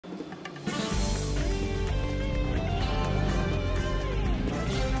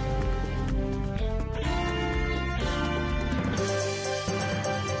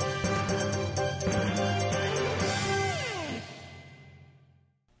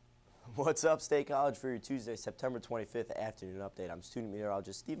What's up, State College, for your Tuesday, September 25th afternoon update. I'm student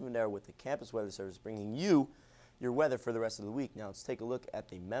meteorologist Stephen Fundaro with the Campus Weather Service, bringing you your weather for the rest of the week. Now, let's take a look at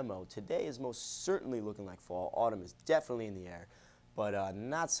the memo. Today is most certainly looking like fall. Autumn is definitely in the air, but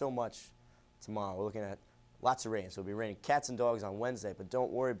not so much tomorrow. We're looking at lots of rain, so it'll be raining cats and dogs on Wednesday, but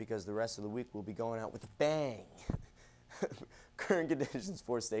don't worry because the rest of the week we'll be going out with a bang. Current conditions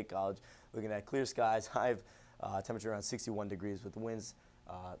for State College, looking at clear skies, high temperature around 61 degrees with the winds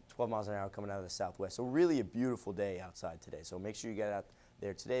 12 miles an hour coming out of the southwest. So really a beautiful day outside today. So make sure you get out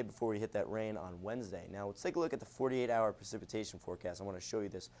there today before we hit that rain on Wednesday. Now let's take a look at the 48-hour precipitation forecast. I want to show you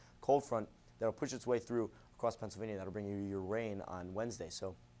this cold front that'll push its way through across Pennsylvania. That'll bring you your rain on Wednesday.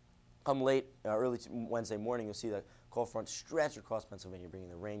 So come late, early Wednesday morning, you'll see the cold front stretch across Pennsylvania, bringing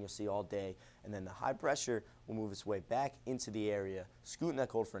the rain you'll see all day. And then the high pressure will move its way back into the area, scooting that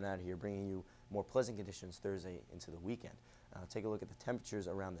cold front out of here, bringing you more pleasant conditions Thursday into the weekend. Take a look at the temperatures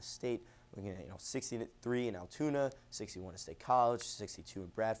around the state. Looking at 63 in Altoona, 61 at State College, 62 in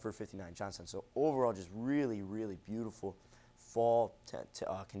Bradford, 59 in Johnstown. So overall, just really, really beautiful fall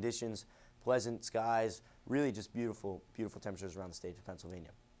conditions, pleasant skies, really just beautiful, beautiful temperatures around the state of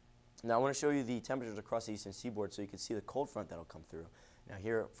Pennsylvania. Now I want to show you the temperatures across the eastern seaboard so you can see the cold front that'll come through. Now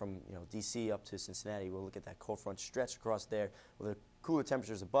here from D.C. up to Cincinnati, we'll look at that cold front stretch across there with the cooler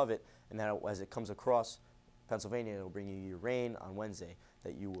temperatures above it, and then as it comes across Pennsylvania, it'll bring you your rain on Wednesday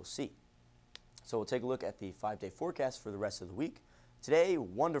that you will see. So we'll take a look at the 5-day forecast for the rest of the week. Today,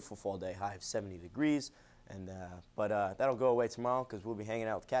 wonderful fall day, high of 70 degrees, and but that'll go away tomorrow because we'll be hanging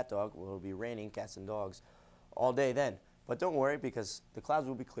out with Cat Dog. It'll be raining cats and dogs all day then. But don't worry because the clouds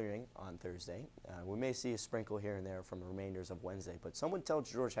will be clearing on Thursday. We may see a sprinkle here and there from the remainders of Wednesday, but someone tell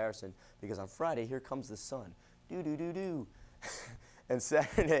George Harrison because on Friday, here comes the sun. Do-do-do-do. And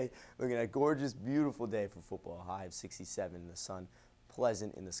Saturday, looking at a gorgeous, beautiful day for football, high of 67, the sun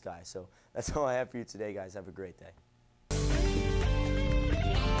pleasant in the sky. So that's all I have for you today, guys. Have a great day.